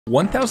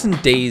1,000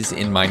 days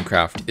in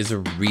Minecraft is a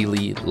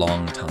really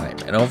long time,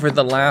 and over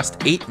the last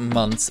 8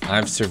 months,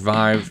 I've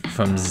survived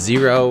from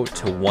 0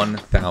 to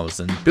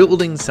 1,000,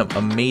 building some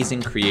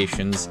amazing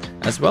creations,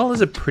 as well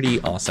as a pretty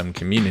awesome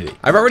community.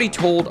 I've already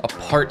told a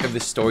part of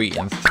this story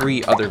in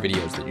 3 other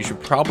videos that you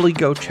should probably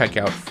go check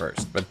out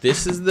first, but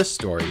this is the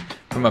story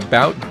from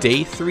about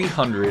day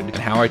 300 and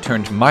how I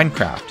turned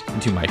Minecraft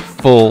into my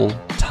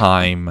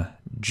full-time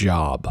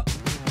job.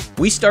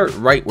 We start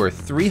right where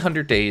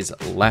 300 days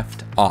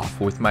left off,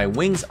 with my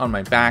wings on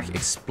my back,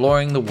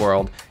 exploring the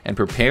world and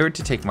prepared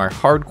to take my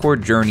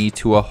hardcore journey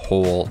to a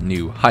whole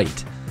new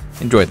height.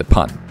 Enjoy the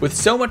pun. With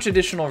so much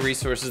additional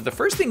resources, the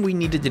first thing we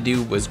needed to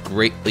do was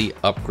greatly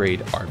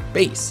upgrade our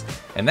base,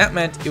 and that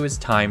meant it was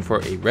time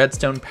for a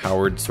redstone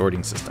powered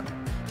sorting system.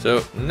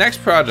 So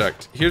next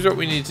project, here's what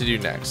we need to do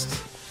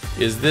next,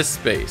 is this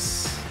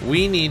space.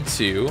 We need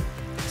to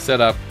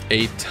set up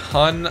a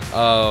ton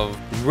of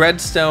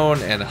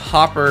redstone and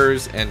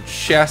hoppers and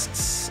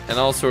chests and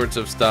all sorts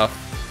of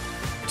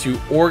stuff to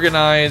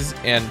organize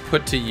and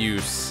put to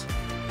use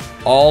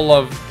all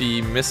of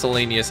the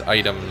miscellaneous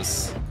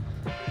items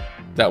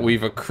that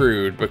we've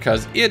accrued,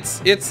 because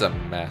it's a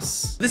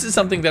mess. This is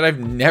something that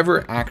I've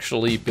never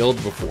actually built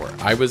before.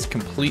 I was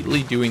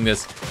completely doing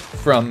this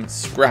from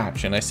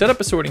scratch, and I set up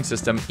a sorting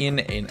system in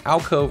an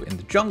alcove in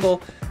the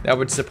jungle that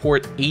would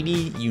support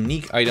 80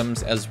 unique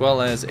items, as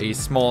well as a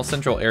small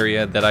central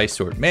area that I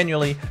sort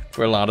manually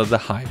for a lot of the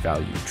high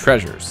value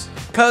treasures.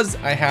 Because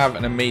I have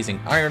an amazing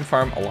iron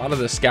farm, a lot of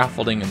the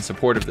scaffolding and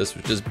support of this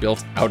was just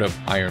built out of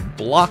iron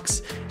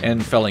blocks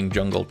and felling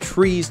jungle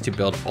trees to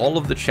build all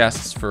of the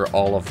chests for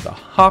all of the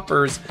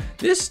hoppers.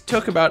 This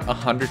took about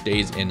 100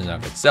 days in and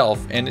of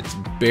itself, and it's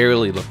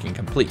barely looking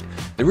complete.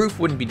 The roof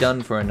wouldn't be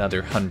done for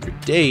another 100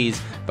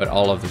 days, but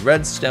all of the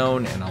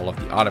redstone and all of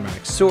the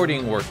automatic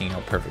sorting working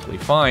out perfectly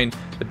fine,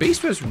 the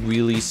base was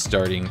really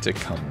starting to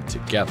come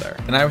together.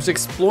 And I was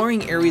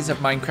exploring areas of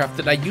Minecraft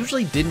that I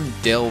usually didn't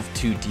delve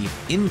too deep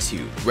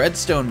into,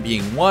 redstone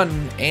being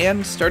one,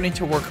 and starting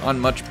to work on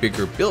much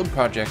bigger build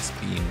projects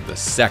being the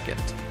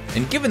second.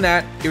 And given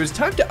that, it was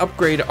time to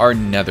upgrade our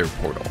nether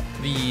portal.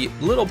 The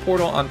little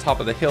portal on top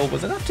of the hill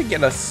was enough to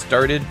get us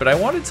started, but I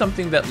wanted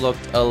something that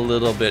looked a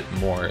little bit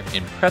more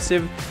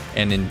impressive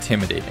and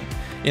intimidating,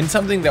 in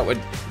something that would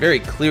very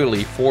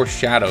clearly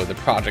foreshadow the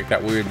project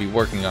that we would be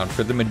working on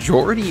for the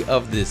majority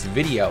of this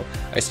video.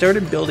 I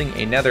started building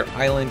a nether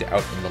island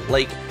out in the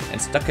lake and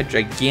stuck a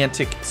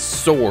gigantic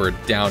sword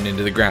down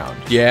into the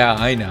ground. Yeah,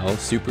 I know,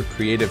 super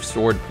creative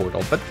sword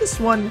portal, but this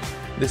one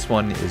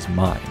is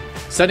mine.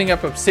 Setting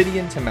up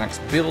obsidian to max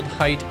build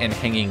height and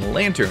hanging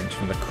lanterns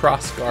from the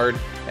cross guard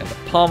and the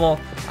pommel,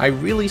 I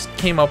really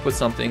came up with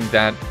something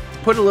that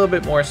put a little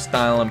bit more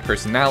style and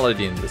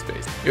personality into the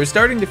space. It was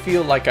starting to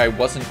feel like I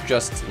wasn't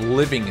just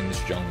living in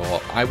this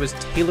jungle, I was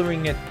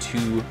tailoring it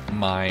to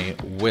my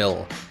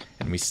will,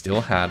 and we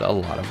still had a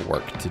lot of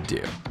work to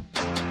do.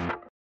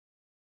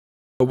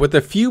 But with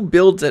a few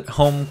builds at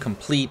home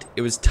complete,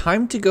 it was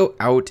time to go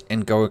out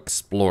and go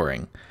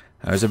exploring.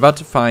 I was about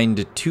to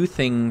find 2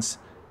 things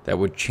that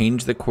would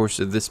change the course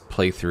of this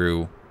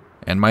playthrough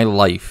and my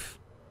life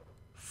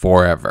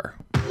forever.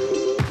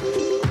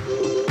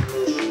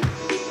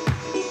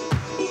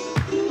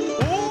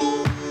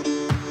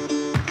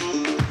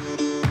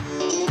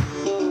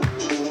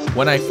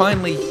 When I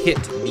finally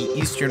hit the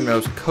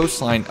easternmost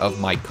coastline of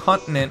my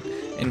continent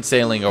and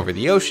sailing over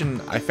the ocean,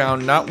 I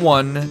found not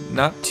 1,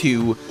 not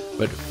 2,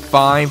 but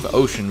 5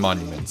 ocean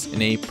monuments in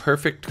a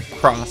perfect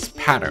cross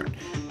pattern,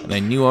 and I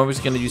knew I was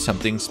going to do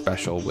something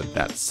special with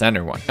that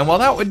center one. And while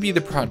that would be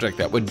the project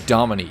that would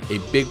dominate a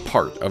big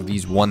part of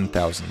these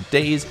 1,000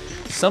 days,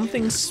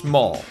 something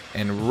small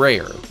and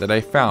rare that I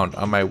found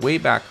on my way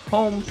back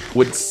home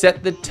would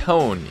set the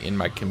tone in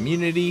my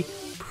community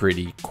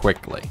pretty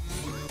quickly.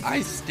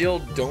 I still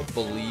don't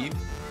believe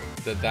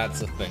that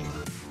that's a thing.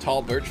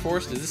 Tall birch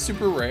forest, is this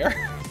super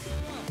rare?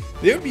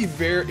 It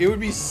would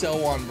be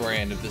so on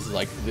brand if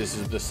this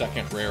is the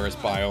second rarest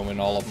biome in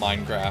all of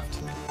Minecraft.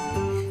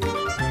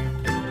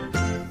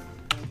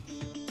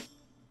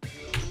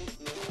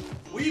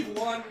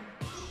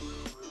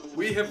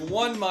 We have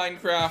won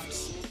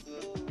Minecraft.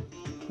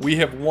 We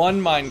have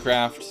won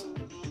Minecraft.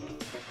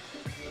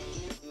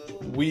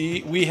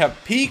 We have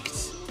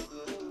peaked.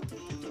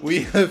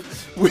 We have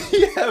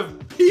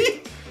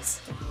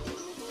peaked.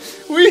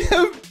 We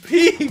have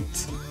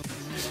peaked.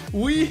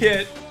 We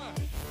hit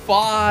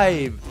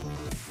 5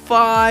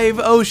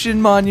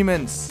 ocean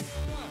monuments,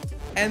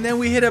 and then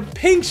we hit a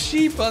pink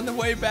sheep on the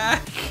way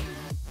back.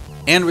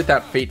 And with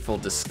that fateful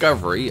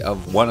discovery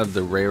of one of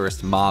the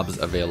rarest mobs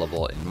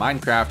available in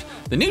Minecraft,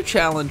 the new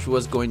challenge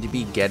was going to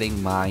be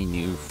getting my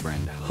new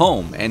friend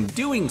home, and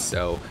doing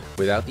so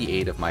without the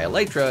aid of my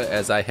elytra,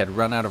 as I had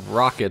run out of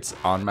rockets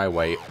on my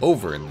way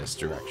over in this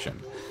direction.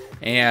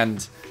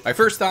 And my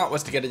first thought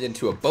was to get it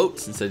into a boat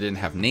since I didn't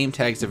have name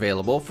tags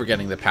available,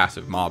 forgetting the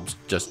passive mobs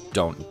just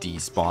don't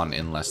despawn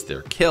unless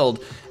they're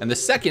killed. And the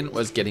second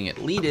was getting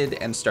it leaded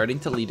and starting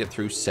to lead it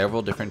through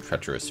several different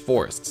treacherous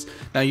forests.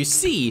 Now you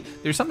see,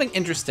 there's something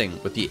interesting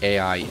with the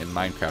AI in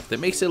Minecraft that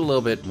makes it a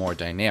little bit more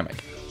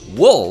dynamic.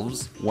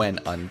 Wolves, when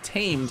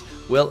untamed,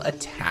 will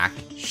attack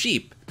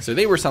sheep. So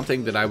they were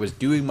something that I was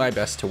doing my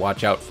best to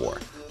watch out for.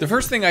 The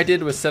first thing I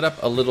did was set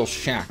up a little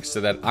shack so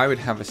that I would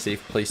have a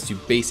safe place to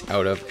base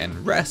out of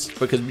and rest,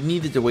 because we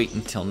needed to wait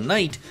until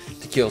night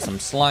to kill some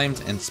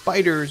slimes and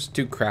spiders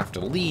to craft a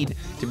lead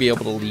to be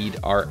able to lead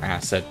our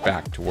asset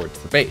back towards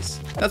the base.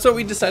 That's what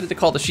we decided to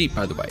call the sheep,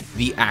 by the way,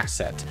 the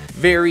asset.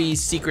 Very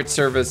Secret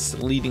Service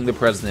leading the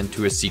president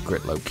to a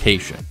secret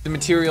location. The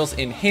materials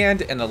in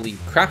hand and a lead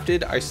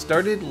crafted, I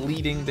started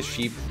leading the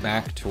sheep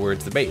back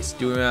towards the base,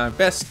 doing my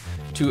best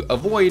to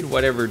avoid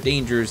whatever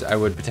dangers I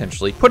would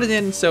potentially put it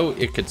in so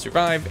it could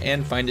survive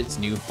and find its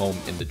new home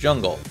in the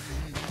jungle.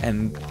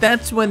 And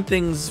that's when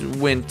things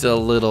went a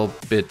little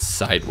bit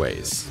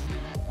sideways.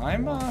 I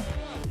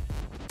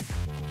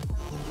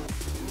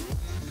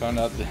found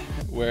out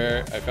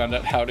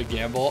how to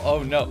gamble.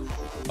 Oh no.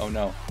 Oh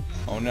no.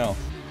 Oh no.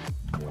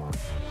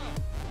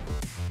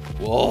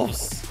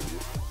 Wolves.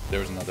 There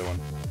was another one.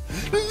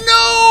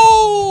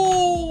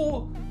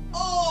 No!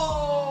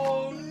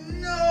 Oh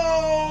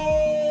no!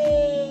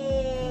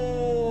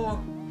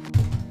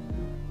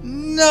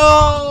 No!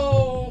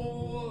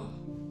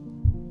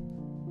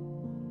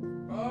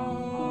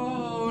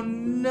 Oh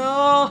no!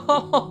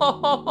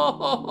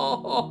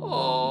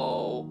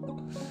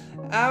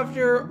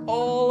 After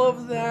all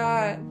of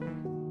that.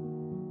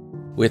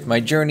 With my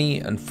journey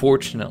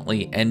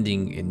unfortunately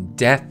ending in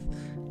death,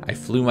 I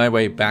flew my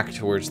way back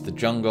towards the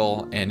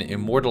jungle and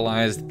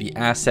immortalized the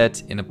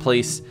asset in a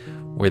place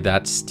where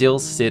that still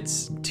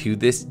sits to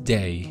this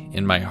day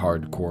in my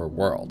hardcore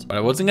world. But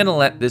I wasn't gonna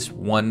let this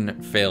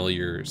one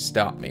failure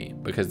stop me,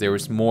 because there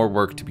was more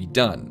work to be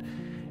done.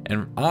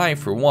 And I,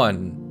 for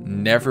one,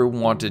 never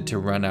wanted to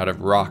run out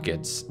of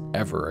rockets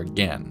ever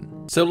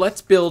again. So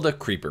let's build a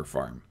creeper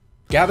farm.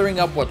 Gathering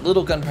up what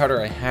little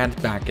gunpowder I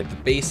had back at the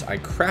base, I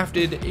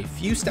crafted a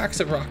few stacks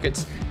of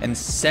rockets and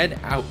set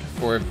out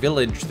for a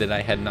village that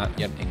I had not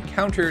yet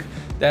encountered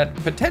that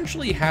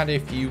potentially had a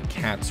few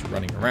cats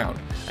running around.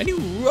 I knew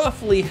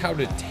roughly how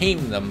to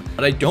tame them,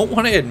 but I don't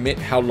want to admit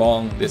how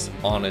long this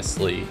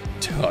honestly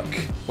took.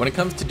 When it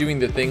comes to doing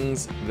the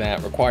things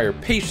that require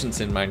patience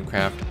in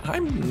Minecraft,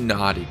 I'm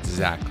not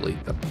exactly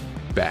the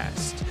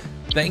best.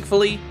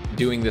 Thankfully,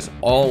 doing this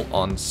all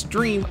on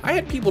stream, I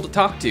had people to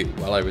talk to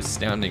while I was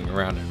standing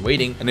around and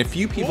waiting, and a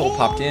few people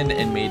popped in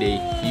and made a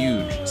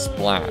huge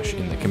splash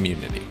in the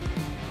community.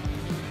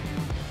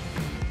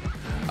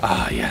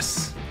 Ah,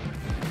 yes.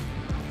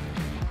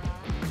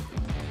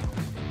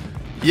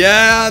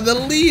 Yeah, the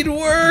lead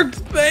worked!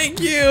 Thank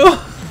you!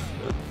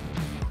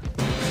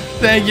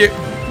 Thank you.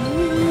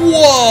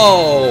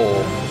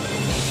 Whoa!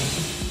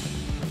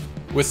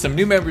 With some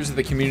new members of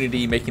the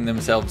community making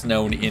themselves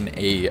known in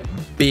a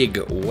big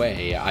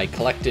way, I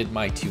collected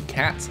my 2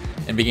 cats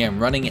and began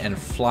running and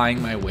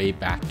flying my way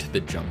back to the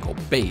jungle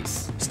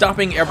base,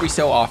 stopping every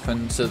so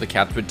often so the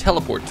cats would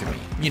teleport to me,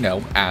 you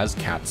know, as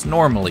cats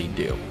normally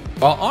do.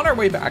 While on our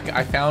way back,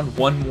 I found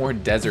one more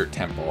desert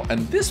temple,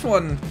 and this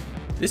one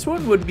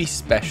would be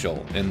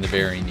special in the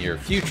very near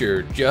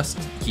future. Just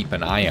keep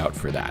an eye out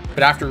for that.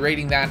 But after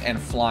raiding that and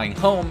flying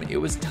home, it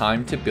was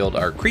time to build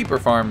our creeper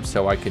farm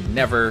so I could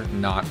never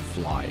not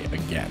fly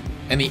again.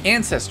 And the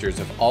ancestors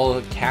of all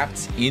the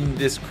cats in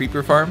this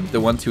creeper farm, the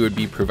ones who would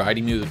be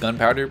providing me with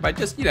gunpowder by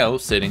just, you know,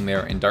 sitting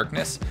there in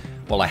darkness,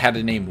 well, I had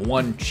to name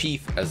one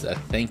chief as a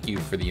thank you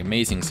for the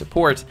amazing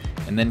support,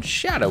 and then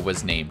Shadow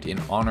was named in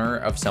honor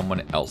of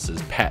someone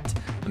else's pet.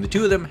 And the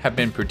two of them have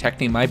been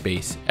protecting my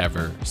base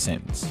ever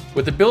since.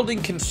 With the building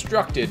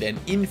constructed and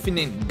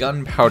infinite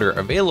gunpowder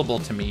available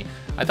to me,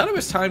 I thought it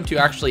was time to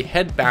actually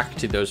head back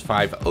to those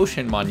 5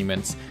 ocean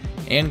monuments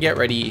and get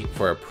ready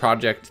for a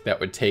project that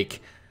would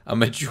take a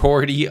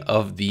majority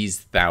of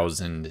these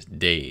 1,000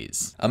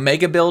 days. A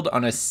mega build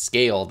on a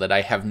scale that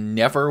I have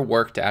never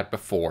worked at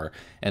before,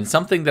 and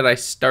something that I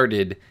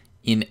started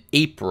in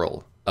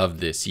April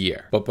of this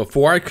year. But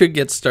before I could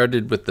get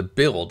started with the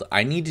build,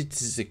 I needed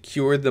to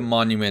secure the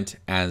monument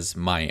as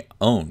my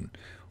own,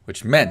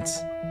 which meant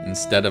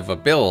instead of a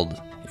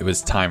build, it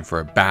was time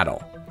for a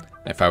battle.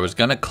 If I was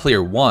gonna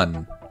clear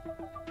one,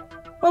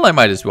 well, I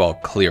might as well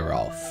clear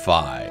all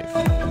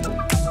 5.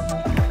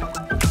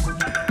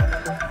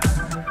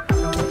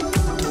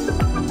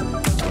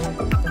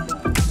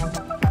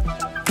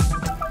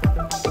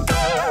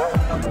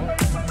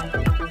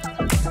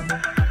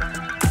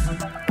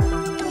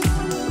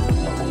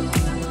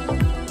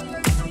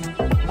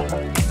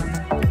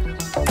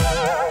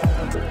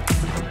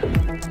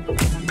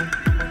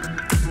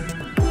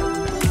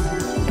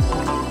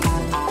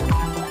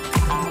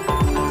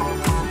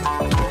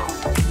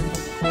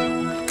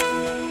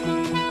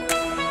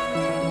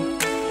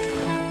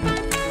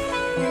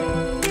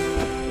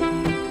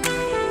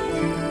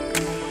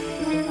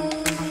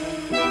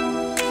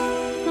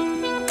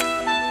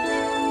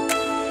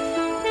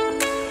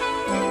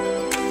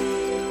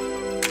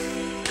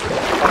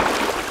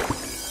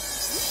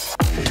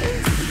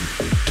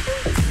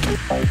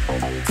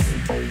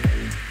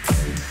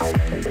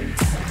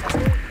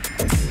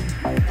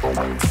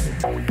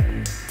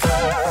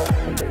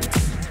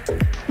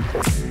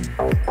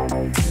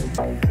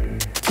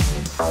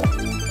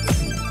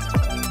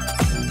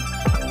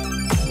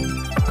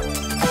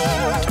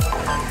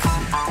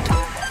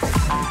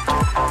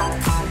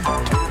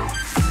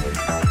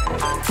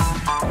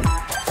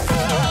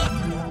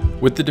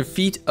 With the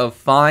defeat of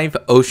 5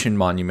 ocean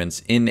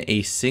monuments in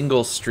a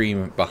single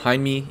stream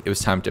behind me, it was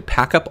time to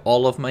pack up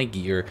all of my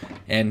gear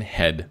and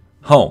head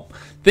home.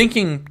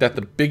 Thinking that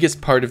the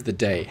biggest part of the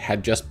day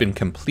had just been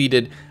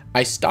completed,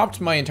 I stopped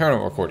my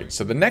internal recording,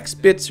 so the next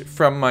bit's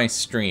from my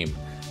stream,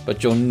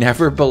 but you'll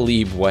never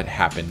believe what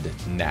happened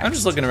next. I'm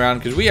just looking around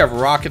because we have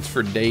rockets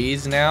for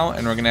days now,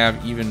 and we're gonna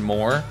have even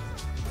more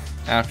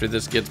after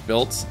this gets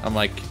built. I'm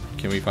like,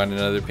 can we find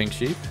another pink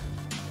sheep?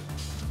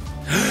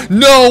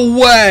 No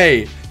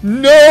way!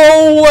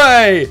 No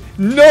way!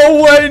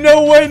 No way,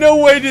 no way, no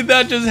way did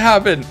that just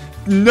happen!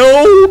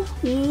 No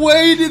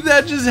way did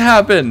that just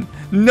happen!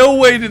 No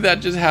way did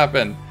that just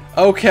happen!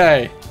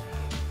 Okay.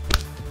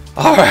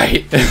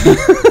 Alright.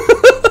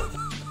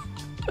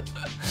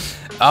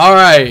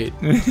 Alright.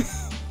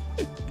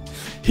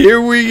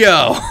 Here we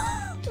go.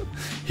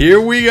 Here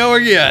we go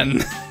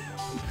again.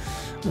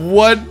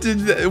 What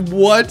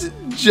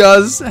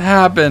just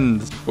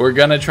happened? We're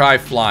gonna try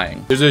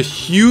flying. There's a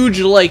huge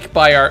lake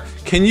by our...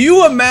 Can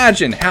you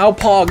imagine how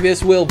pog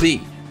this will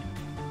be?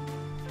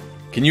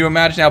 Can you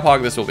imagine how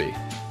pog this will be?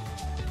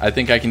 I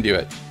think I can do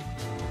it.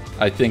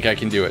 I think I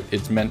can do it.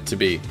 It's meant to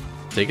be.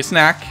 Take a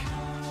snack.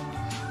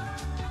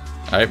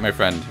 All right, my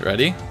friend,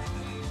 ready?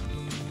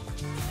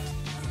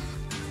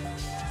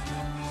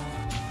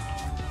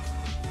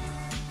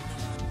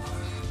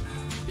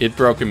 It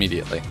broke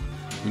immediately.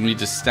 We need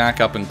to stack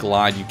up and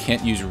glide. You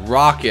can't use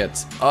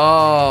rockets.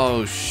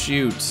 Oh,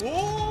 shoot.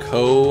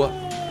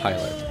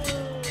 Co-pilot.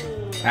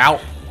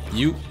 Ow.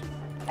 You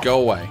go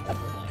away.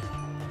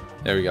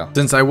 There we go.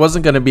 Since I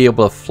wasn't going to be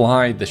able to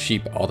fly the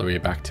sheep all the way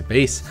back to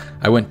base,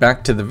 I went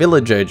back to the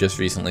village I just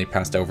recently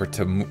passed over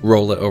to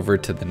roll it over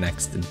to the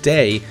next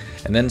day,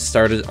 and then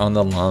started on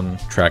the long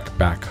trek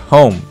back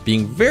home,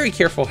 being very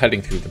careful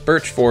heading through the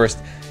birch forest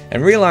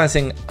and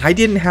realizing I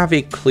didn't have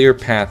a clear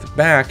path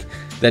back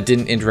that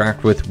didn't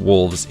interact with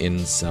wolves in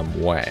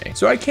some way.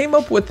 So I came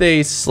up with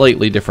a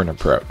slightly different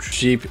approach.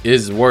 Sheep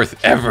is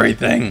worth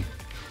everything.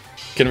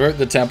 Convert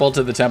the temple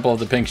to the temple of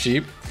the pink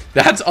sheep.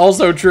 That's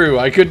also true.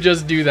 I could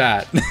just do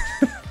that.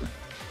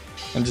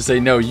 And just say,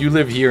 no, you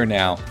live here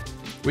now.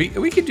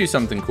 We could do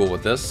something cool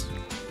with this.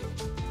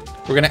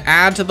 We're gonna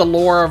add to the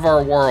lore of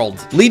our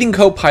world. Leading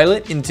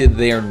co-pilot into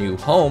their new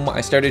home, I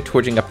started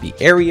torching up the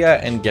area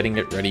and getting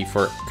it ready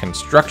for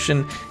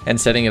construction and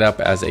setting it up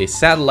as a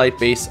satellite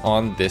base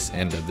on this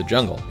end of the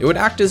jungle. It would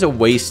act as a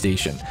way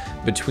station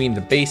between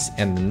the base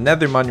and the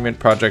Nether Monument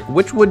project,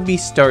 which would be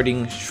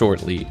starting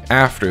shortly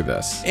after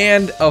this.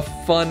 And a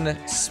fun,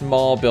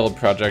 small build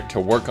project to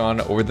work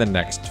on over the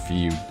next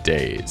few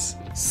days.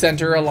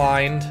 Center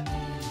aligned,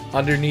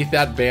 underneath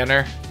that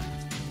banner,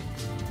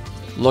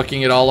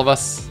 looking at all of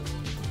us.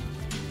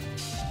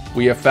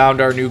 We have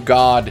found our new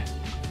god.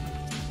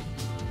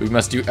 We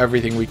must do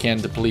everything we can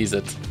to please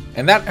it.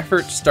 And that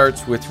effort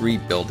starts with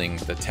rebuilding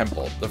the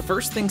temple. The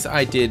first things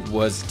I did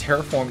was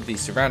terraform the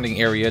surrounding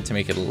area to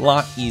make it a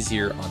lot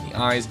easier on the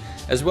eyes,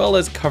 as well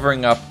as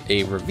covering up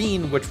a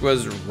ravine which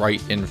was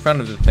right in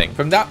front of the thing.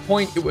 From that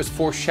point, it was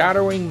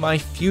foreshadowing my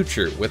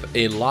future with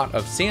a lot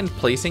of sand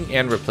placing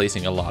and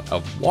replacing a lot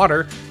of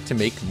water to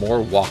make more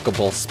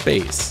walkable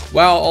space,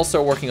 while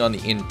also working on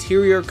the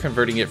interior,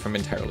 converting it from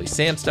entirely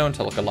sandstone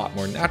to look a lot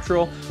more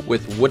natural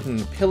with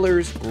wooden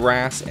pillars,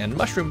 grass, and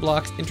mushroom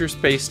blocks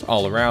interspaced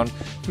all around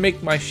to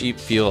make my sheep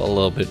feel a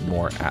little bit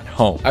more at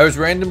home. I was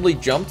randomly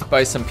jumped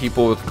by some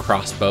people with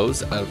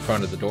crossbows out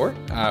front of the door.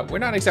 We're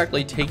not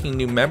exactly taking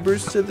new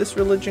members to this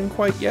religion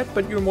quite yet,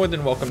 but you're more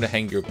than welcome to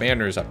hang your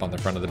banners up on the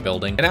front of the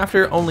building. And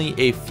after only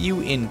a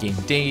few in-game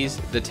days,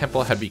 the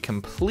temple had been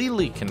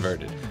completely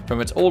converted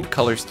from its old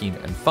color scheme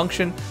and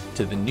function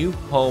to the new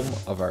home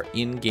of our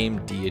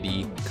in-game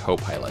deity,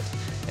 co-pilot.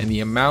 And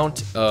the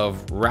amount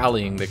of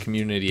rallying the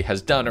community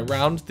has done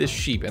around this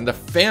sheep and the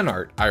fan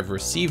art I've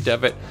received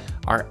of it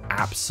are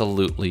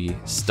absolutely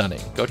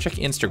stunning. Go check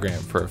Instagram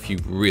for a few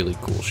really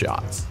cool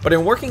shots. But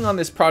in working on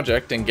this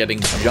project and getting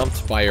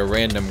jumped by a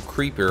random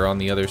creeper on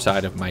the other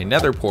side of my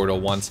nether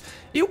portal once,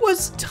 it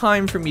was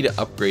time for me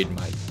to upgrade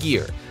my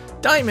gear.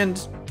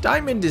 Diamond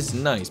is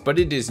nice, but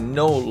it is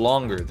no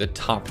longer the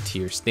top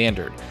tier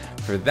standard.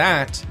 For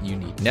that, you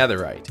need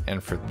netherite,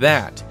 and for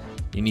that,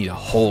 you need a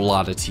whole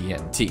lot of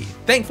TNT.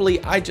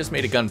 Thankfully, I just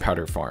made a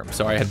gunpowder farm,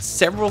 so I had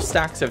several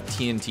stacks of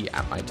TNT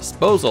at my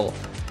disposal,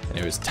 and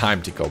it was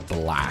time to go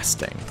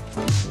blasting.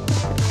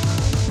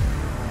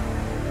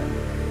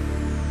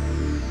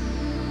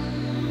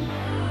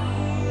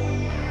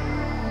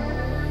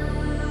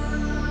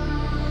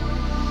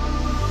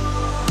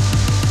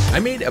 I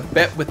made a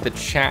bet with the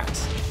chat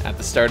at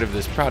the start of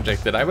this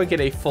project that I would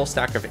get a full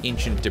stack of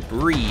ancient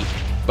debris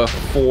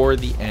before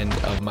the end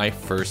of my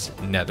first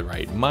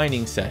netherite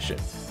mining session.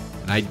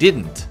 And I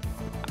didn't.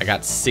 I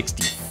got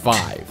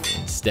 65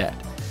 instead.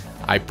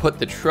 I put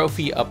the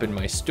trophy up in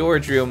my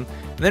storage room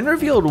and then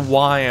revealed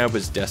why I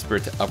was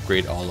desperate to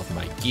upgrade all of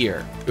my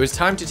gear. It was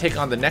time to take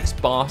on the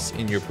next boss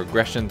in your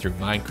progression through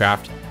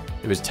Minecraft,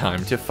 it was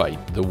time to fight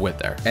the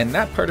Wither. And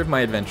that part of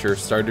my adventure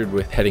started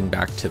with heading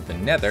back to the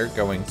Nether,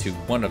 going to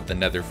one of the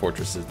Nether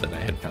fortresses that I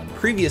had found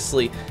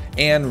previously,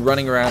 and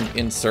running around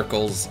in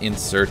circles in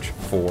search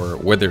for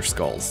Wither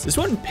skulls. This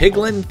one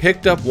piglin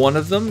picked up one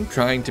of them,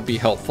 trying to be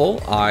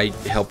helpful. I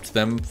helped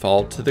them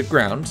fall to the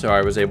ground, so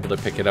I was able to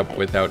pick it up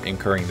without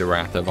incurring the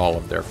wrath of all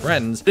of their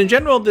friends. In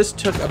general, this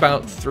took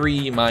about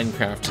 3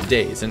 Minecraft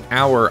days, an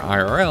hour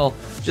IRL,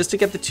 just to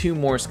get the 2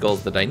 more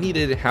skulls that I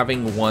needed,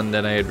 having one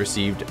that I had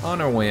received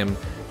on a whim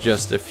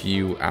just a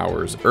few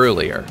hours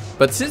earlier.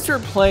 But since we're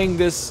playing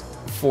this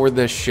for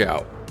the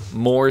show,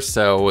 more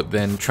so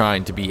than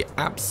trying to be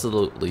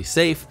absolutely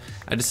safe,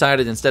 I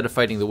decided instead of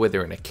fighting the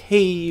Wither in a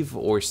cave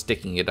or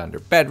sticking it under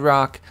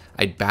bedrock,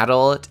 I'd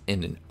battle it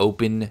in an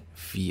open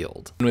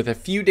field. And with a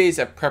few days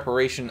of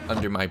preparation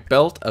under my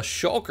belt, a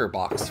shulker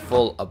box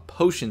full of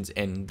potions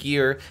and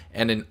gear,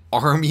 and an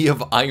army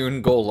of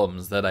iron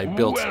golems that I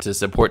built to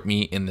support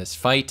me in this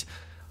fight,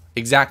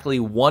 exactly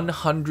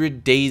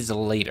 100 days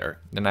later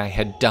than I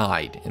had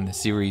died in the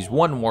Series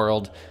 1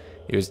 world,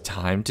 it was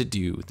time to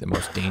do the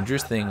most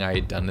dangerous thing I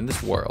had done in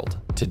this world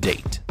to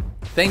date.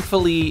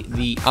 Thankfully,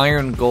 the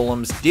iron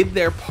golems did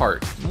their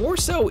part, more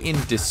so in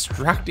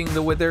distracting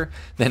the Wither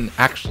than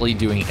actually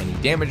doing any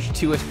damage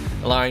to it,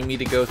 allowing me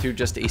to go through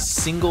just a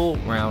single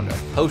round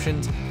of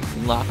potions,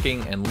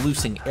 locking and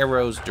loosing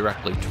arrows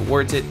directly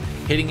towards it,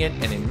 hitting it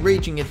and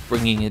enraging it,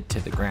 bringing it to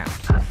the ground.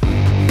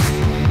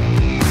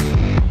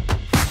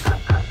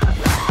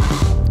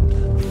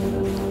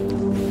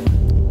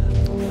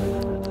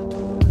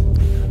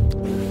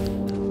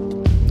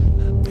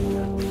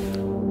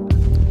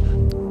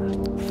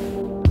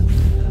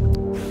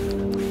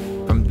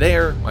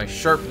 There, my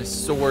sharpness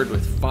sword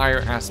with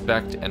fire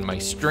aspect and my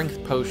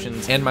strength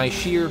potions and my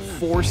sheer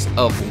force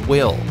of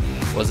will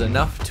was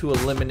enough to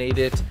eliminate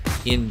it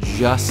in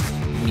just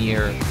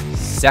mere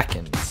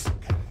seconds.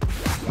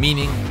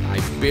 Meaning, I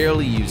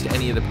barely used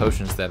any of the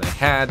potions that I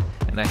had,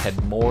 and I had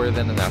more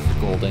than enough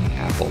golden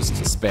apples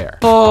to spare.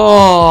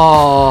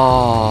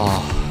 Oh!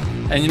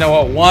 And you know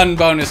what? 1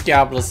 bonus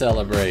cap to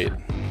celebrate.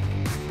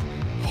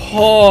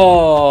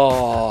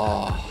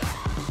 Oh!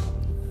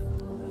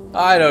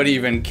 I don't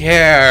even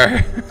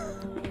care.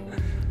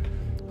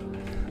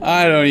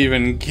 I don't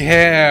even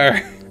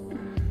care.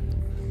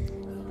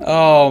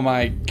 Oh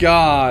my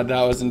god,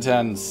 that was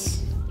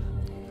intense.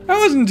 That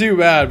wasn't too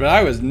bad, but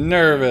I was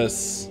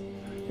nervous.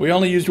 We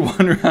only used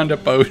 1 round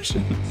of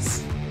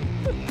potions.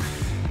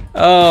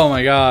 Oh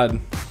my god.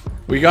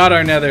 We got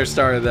our Nether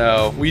Star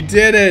though. We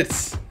did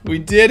it. We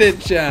did it,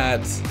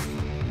 chat.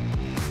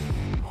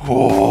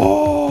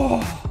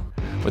 Oh.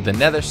 With the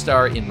Nether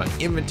Star in my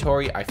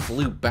inventory, I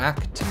flew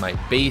back to my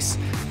base,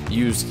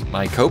 used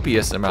my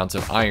copious amounts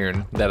of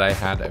iron that I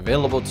had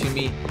available to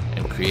me,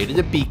 and created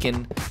a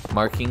beacon,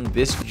 marking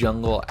this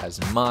jungle as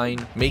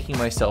mine, making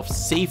myself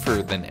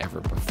safer than ever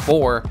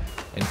before,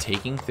 and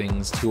taking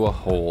things to a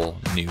whole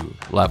new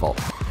level.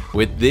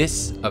 With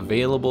this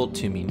available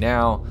to me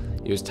now,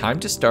 it was time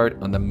to start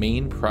on the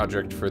main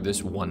project for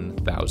this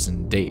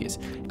 1,000 days,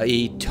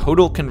 a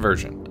total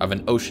conversion of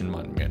an ocean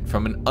monument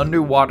from an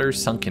underwater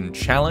sunken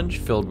challenge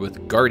filled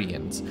with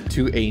guardians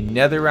to a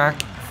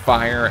netherrack,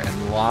 fire,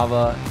 and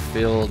lava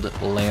filled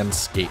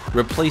landscape,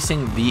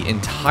 replacing the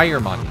entire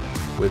monument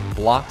with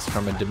blocks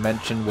from a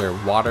dimension where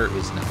water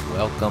is not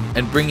welcome,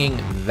 and bringing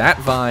that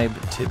vibe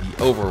to the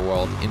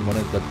overworld in one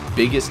of the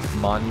biggest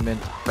monument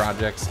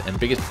projects and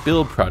biggest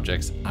build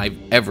projects I've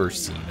ever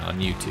seen on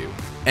YouTube.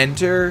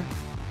 Enter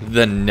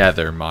the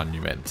Nether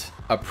Monument,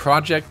 a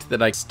project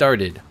that I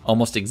started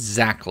almost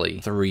exactly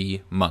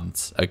 3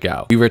 months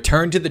ago. We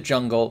returned to the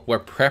jungle where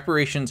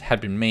preparations had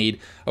been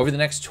made over the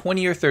next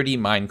 20 or 30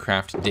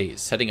 Minecraft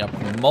days, setting up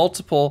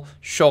multiple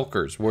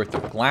shulkers worth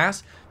of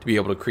glass to be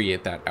able to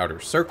create that outer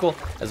circle,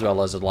 as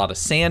well as a lot of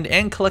sand,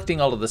 and collecting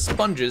all of the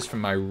sponges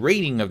from my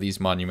raiding of these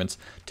monuments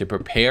to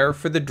prepare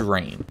for the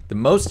drain, the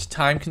most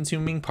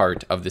time-consuming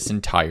part of this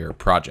entire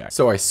project.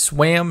 So I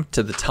swam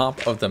to the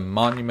top of the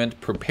monument,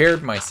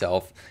 prepared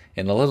myself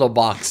in a little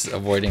box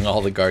avoiding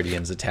all the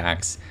guardians'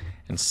 attacks,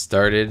 and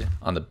started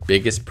on the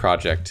biggest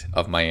project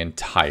of my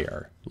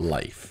entire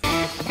life.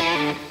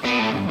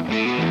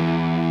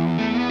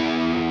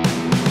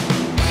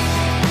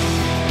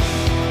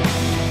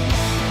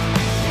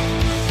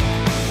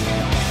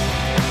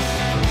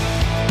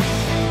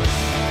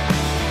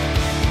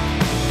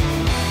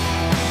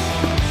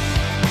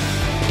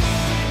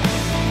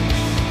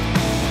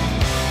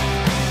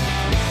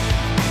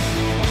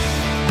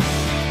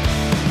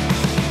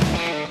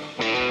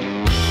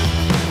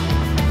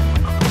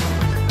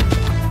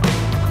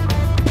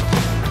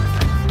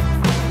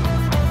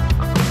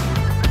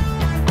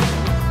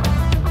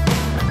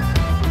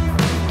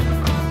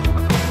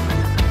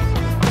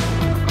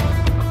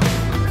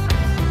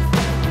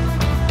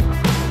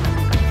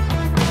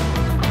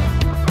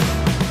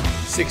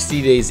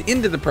 60 days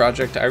into the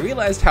project, I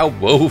realized how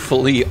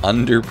woefully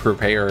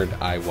underprepared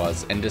I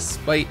was, and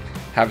despite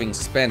having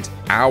spent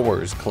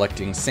hours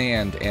collecting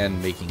sand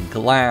and making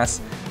glass,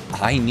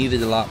 I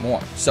needed a lot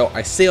more. So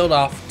I sailed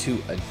off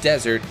to a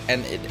desert,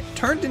 and it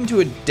turned into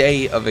a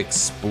day of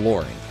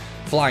exploring.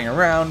 Flying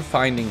around,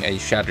 finding a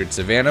shattered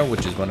savanna,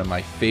 which is one of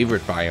my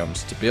favorite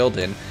biomes to build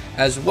in,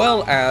 as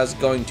well as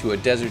going to a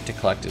desert to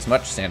collect as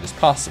much sand as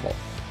possible.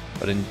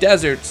 But in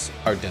deserts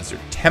are desert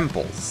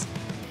temples.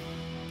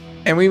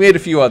 And we made a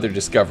few other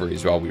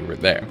discoveries while we were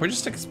there. We're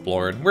just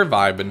exploring. We're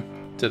vibing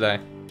today.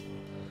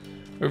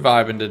 We're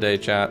vibing today,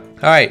 chat.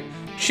 All right,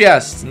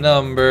 chest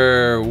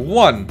number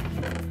 1.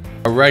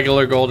 A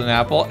regular golden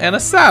apple and a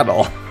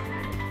saddle.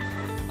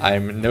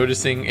 I'm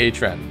noticing a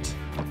trend.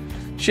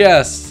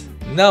 Chest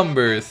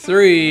number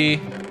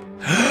 3.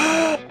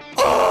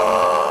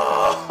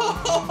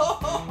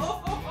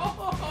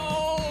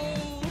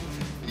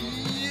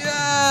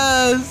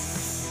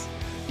 Yes!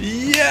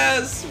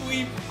 Yes,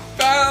 we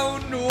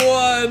found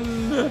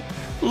one!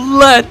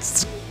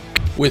 Let's go!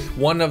 With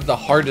one of the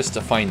hardest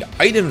to find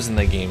items in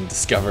the game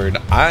discovered,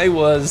 I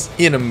was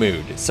in a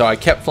mood. So I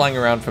kept flying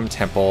around from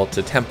temple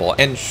to temple,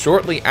 and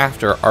shortly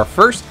after our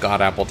first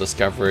god apple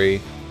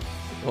discovery,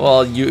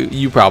 well,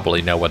 you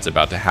probably know what's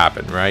about to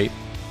happen, right?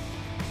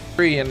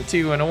 3 and a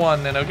 2 and a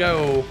 1 and a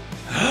go.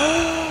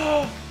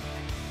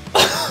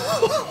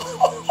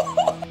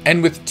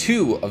 And with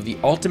 2 of the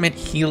ultimate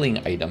healing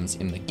items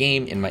in the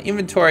game in my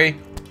inventory,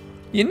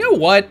 you know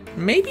what?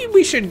 Maybe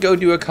we should go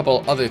do a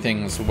couple other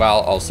things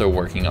while also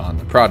working on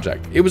the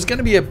project. It was going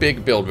to be a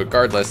big build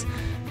regardless,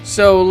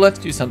 so let's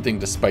do something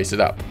to spice it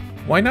up.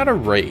 Why not a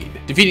raid?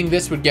 Defeating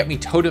this would get me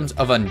Totems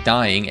of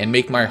Undying and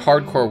make my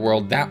hardcore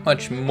world that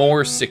much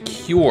more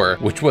secure,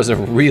 which was a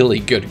really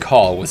good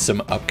call with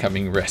some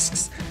upcoming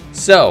risks.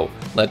 So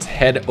let's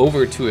head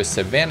over to a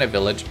savanna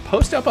village,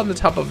 post up on the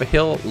top of a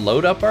hill,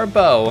 load up our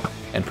bow,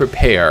 and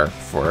prepare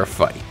for a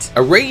fight.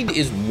 A raid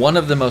is one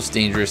of the most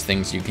dangerous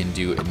things you can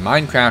do in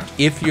Minecraft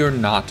if you're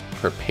not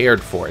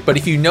prepared for it. But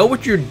if you know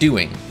what you're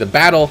doing, the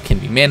battle can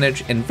be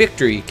managed and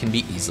victory can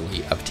be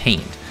easily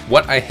obtained.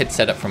 What I had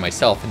set up for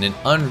myself in an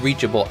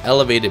unreachable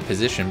elevated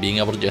position, being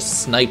able to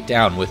just snipe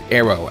down with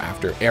arrow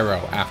after arrow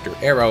after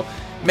arrow,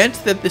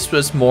 meant that this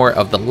was more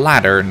of the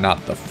latter,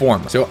 not the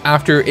former. So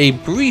after a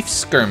brief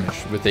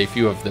skirmish with a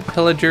few of the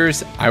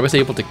pillagers, I was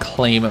able to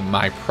claim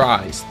my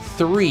prize,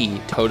 3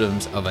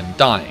 Totems of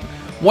Undying,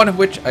 one of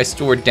which I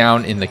stored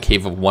down in the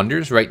Cave of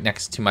Wonders right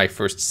next to my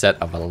first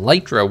set of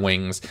Elytra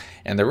wings,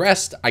 and the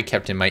rest I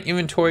kept in my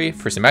inventory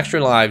for some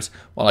extra lives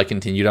while I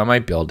continued on my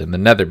build in the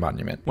Nether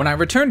Monument. When I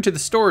returned to the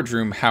storage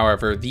room,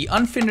 however, the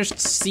unfinished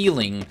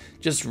ceiling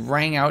just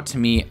rang out to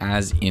me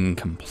as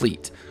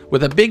incomplete.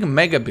 With a big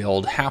mega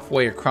build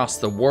halfway across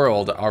the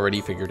world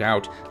already figured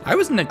out, I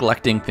was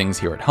neglecting things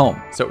here at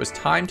home, so it was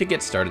time to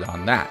get started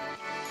on that.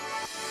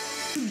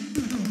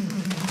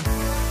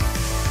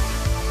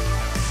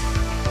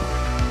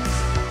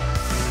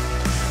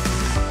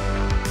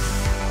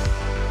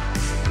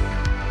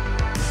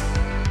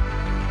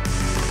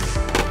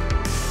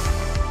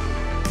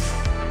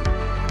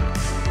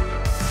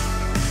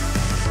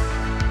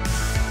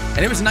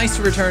 And it was nice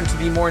to return to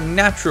the more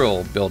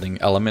natural building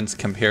elements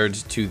compared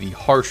to the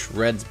harsh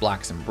reds,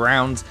 blacks, and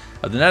browns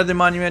of the Nether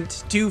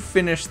Monument to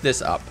finish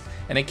this up.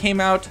 And it came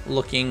out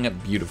looking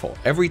beautiful.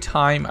 Every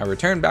time I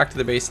return back to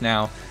the base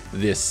now,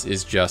 this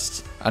is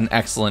just an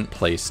excellent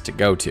place to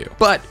go to.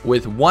 But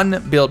with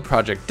one build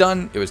project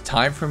done, it was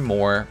time for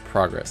more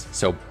progress.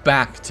 So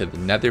back to the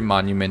Nether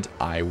Monument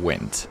I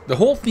went. The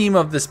whole theme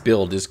of this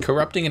build is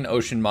corrupting an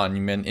ocean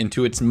monument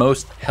into its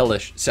most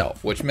hellish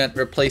self, which meant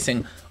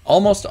replacing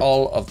almost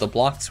all of the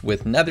blocks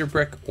with nether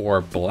brick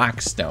or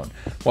black stone.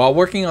 While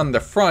working on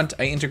the front,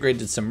 I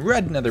integrated some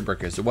red nether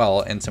brick as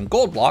well and some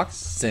gold blocks,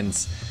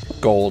 since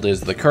gold is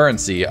the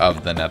currency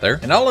of the nether.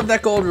 And all of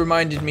that gold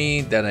reminded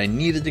me that I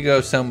needed to go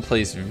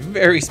someplace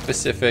very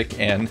specific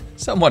and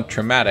somewhat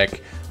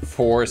traumatic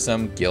for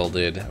some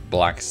gilded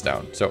black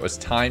stone. So it was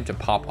time to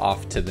pop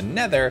off to the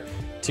nether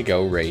to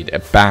go raid a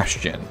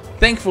bastion.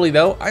 Thankfully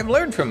though, I've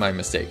learned from my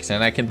mistakes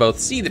and I can both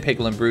see the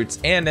piglin brutes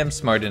and am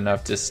smart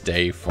enough to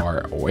stay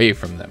far away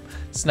from them,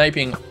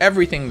 sniping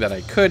everything that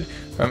I could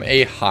from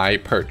a high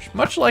perch,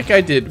 much like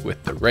I did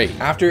with the raid.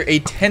 After a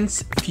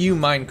tense few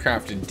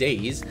Minecraft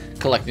days,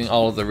 collecting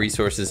all of the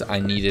resources I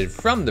needed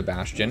from the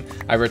bastion,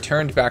 I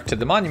returned back to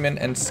the monument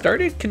and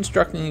started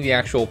constructing the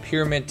actual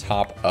pyramid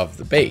top of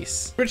the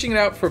base, switching it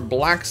out for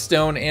black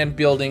stone and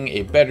building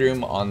a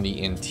bedroom on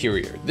the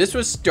interior. This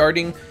was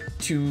starting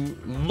to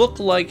look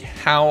like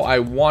how I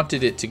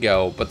wanted it to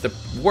go, but the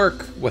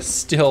work was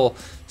still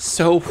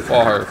so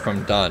far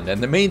from done,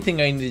 and the main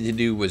thing I needed to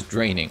do was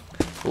draining.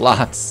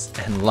 Lots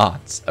and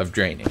lots of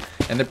draining.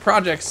 And the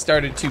project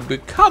started to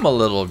become a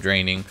little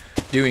draining,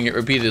 doing it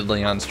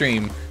repeatedly on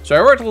stream, so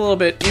I worked a little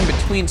bit in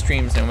between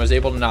streams and was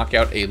able to knock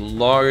out a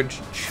large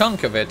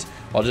chunk of it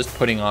while just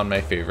putting on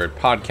my favorite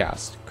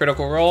podcast.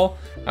 Critical Role,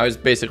 I was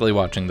basically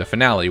watching the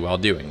finale while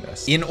doing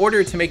this. In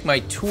order to make my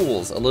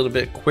tools a little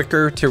bit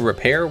quicker to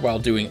repair while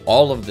doing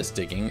all of this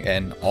digging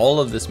and all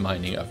of this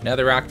mining of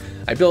netherrack,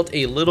 I built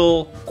a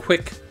little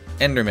quick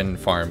Enderman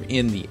farm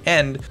in the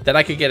end, that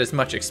I could get as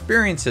much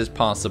experience as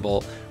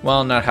possible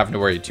while not having to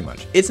worry too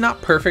much. It's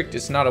not perfect,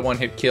 it's not a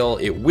one-hit kill,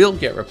 it will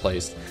get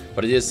replaced,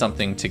 but it is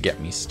something to get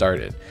me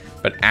started.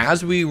 But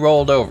as we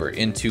rolled over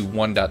into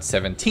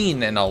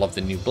 1.17 and all of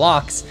the new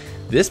blocks,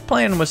 this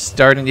plan was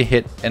starting to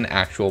hit an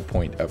actual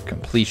point of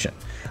completion.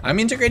 I'm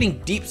integrating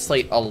deep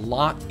slate a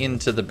lot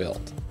into the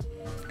build.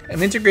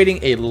 I'm integrating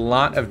a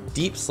lot of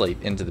deep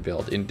slate into the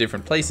build in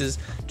different places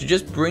to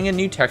just bring a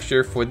new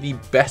texture for the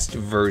best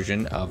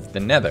version of the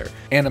Nether.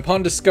 And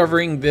upon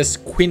discovering this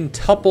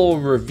quintuple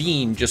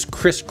ravine just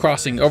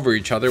crisscrossing over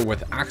each other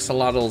with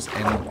axolotls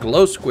and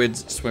glow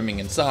squids swimming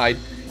inside,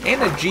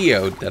 and a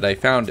geode that I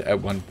found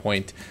at one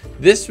point,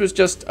 this was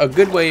just a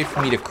good way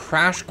for me to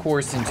crash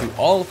course into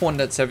all of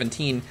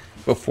 1.17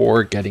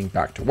 before getting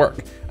back to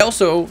work. I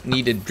also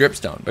needed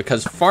dripstone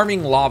because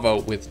farming lava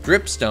with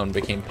dripstone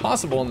became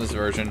possible in this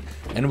version,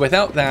 and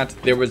without that,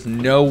 there was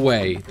no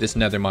way this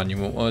Nether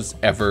Monument was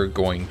ever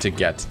going to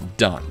get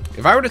done.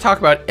 If I were to talk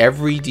about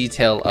every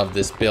detail of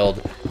this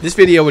build, this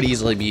video would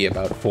easily be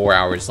about 4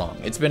 hours long.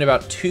 It's been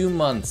about 2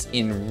 months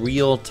in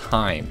real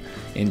time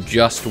in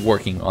just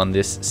working on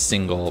this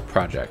single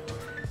project.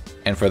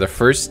 And for the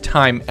first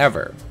time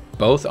ever,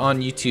 both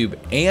on YouTube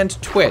and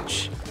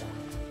Twitch,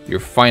 you're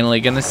finally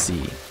gonna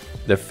see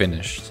the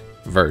finished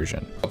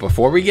version. But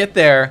before we get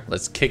there,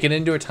 let's kick it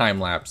into a time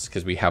lapse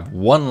because we have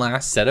one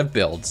last set of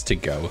builds to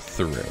go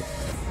through.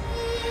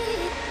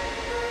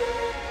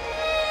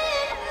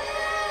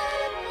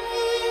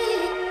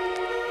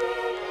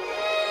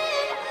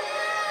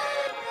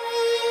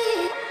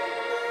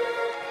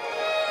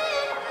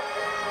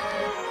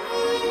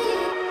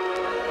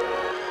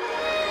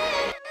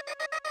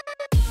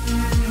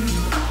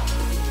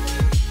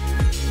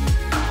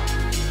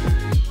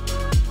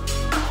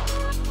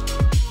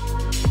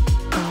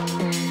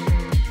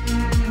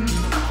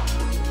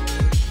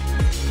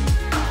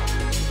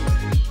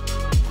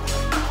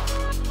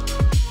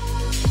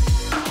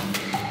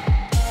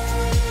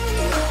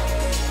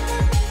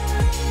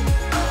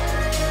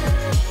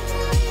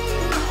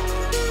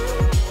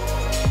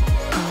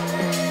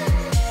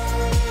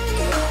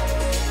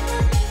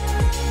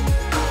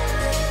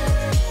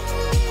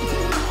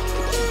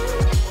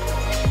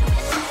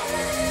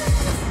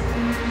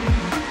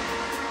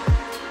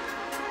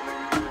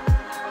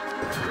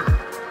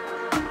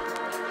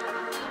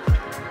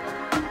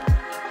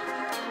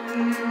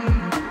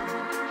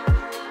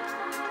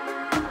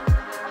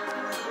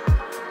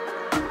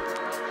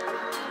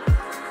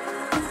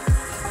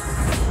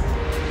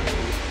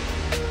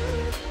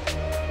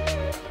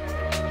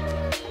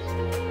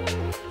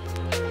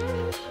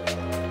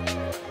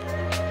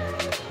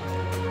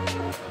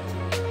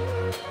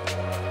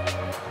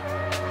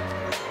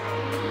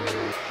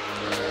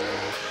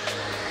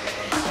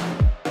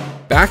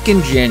 Back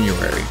in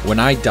January, when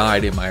I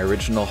died in my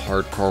original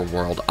hardcore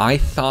world, I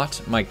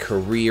thought my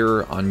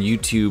career on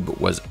YouTube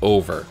was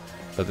over.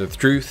 But the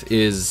truth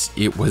is,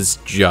 it was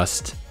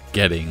just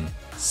getting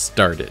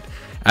started.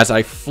 As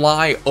I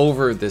fly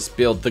over this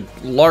build, the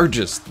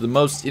largest, the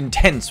most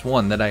intense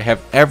one that I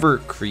have ever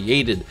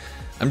created,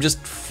 I'm just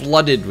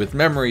flooded with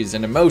memories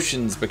and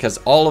emotions because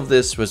all of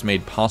this was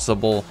made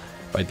possible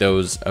by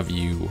those of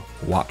you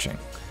watching.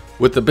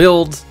 With the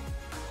build,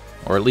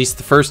 or at least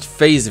the first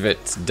phase of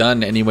it,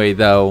 done anyway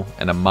though,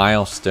 and a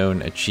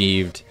milestone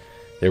achieved,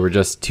 there were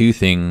just two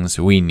things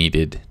we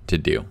needed to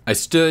do. I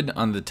stood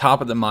on the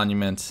top of the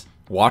monument,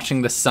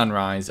 watching the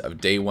sunrise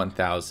of day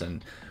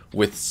 1000,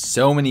 with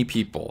so many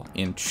people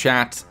in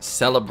chat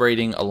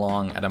celebrating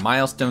along at a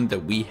milestone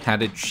that we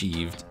had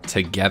achieved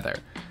together.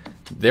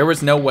 There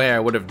was no way I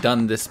would have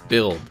done this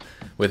build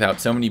without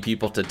so many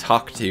people to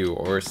talk to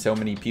or so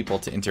many people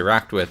to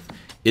interact with.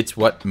 It's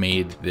what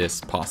made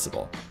this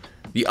possible.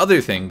 The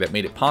other thing that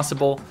made it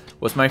possible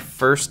was my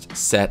first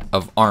set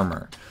of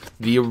armor,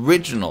 the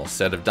original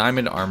set of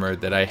diamond armor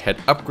that I had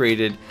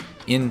upgraded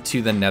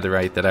into the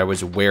netherite that I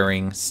was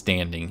wearing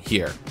standing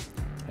here.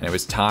 And it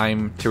was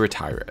time to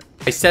retire it.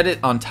 I set it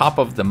on top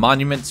of the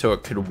monument so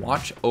it could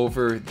watch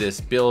over this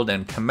build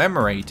and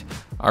commemorate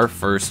our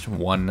first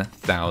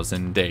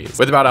 1,000 days.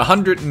 With about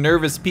 100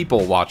 nervous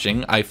people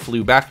watching, I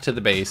flew back to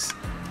the base,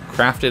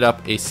 crafted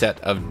up a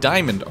set of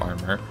diamond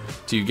armor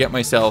to get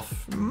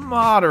myself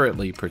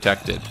moderately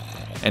protected,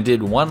 and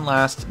did one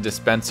last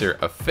dispenser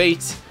of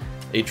fate,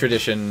 a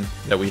tradition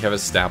that we have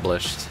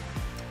established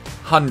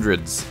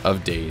hundreds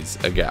of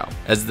days ago.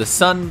 As the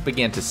sun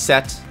began to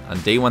set on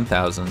day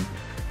 1000,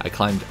 I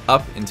climbed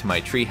up into my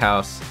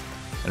treehouse,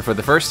 and for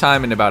the first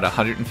time in about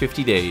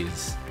 150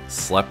 days,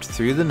 slept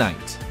through the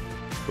night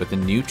with a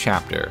new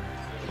chapter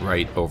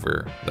right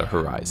over the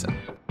horizon.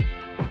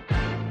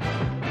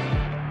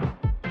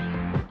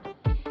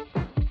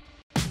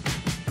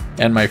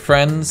 And my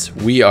friends,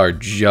 we are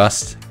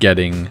just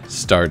getting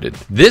started.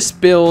 This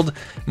build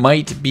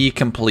might be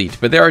complete,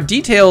 but there are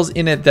details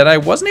in it that I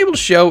wasn't able to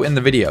show in the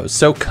videos.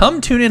 So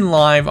come tune in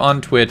live on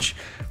Twitch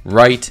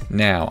right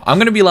now. I'm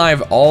gonna be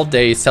live all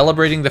day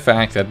celebrating the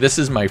fact that this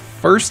is my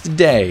first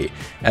day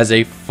as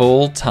a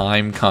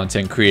full-time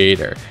content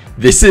creator.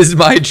 This is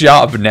my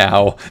job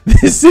now.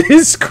 This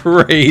is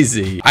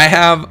crazy. I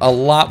have a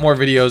lot more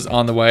videos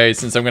on the way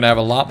since I'm gonna have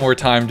a lot more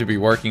time to be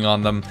working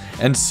on them,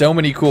 and so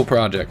many cool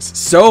projects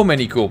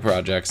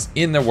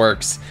in the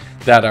works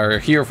that are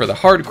here for the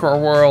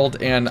hardcore world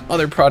and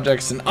other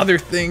projects and other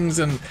things,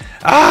 and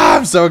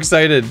I'm so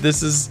excited.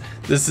 This is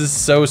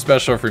so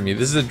special for me.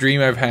 This is a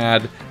dream I've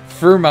had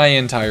for my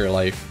entire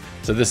life,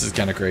 so this is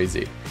kind of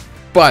crazy.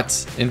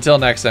 But until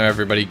next time,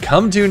 everybody,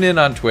 come tune in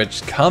on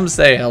Twitch, come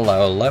say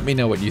hello, let me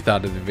know what you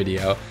thought of the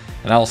video,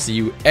 and I'll see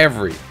you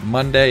every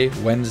Monday,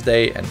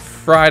 Wednesday, and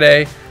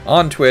Friday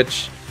on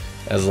Twitch,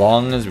 as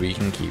long as we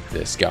can keep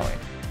this going.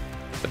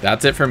 But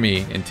that's it for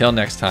me. Until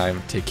next time,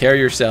 take care of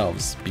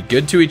yourselves, be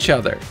good to each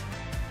other,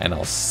 and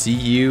I'll see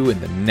you in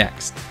the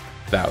next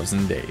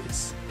 1,000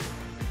 days.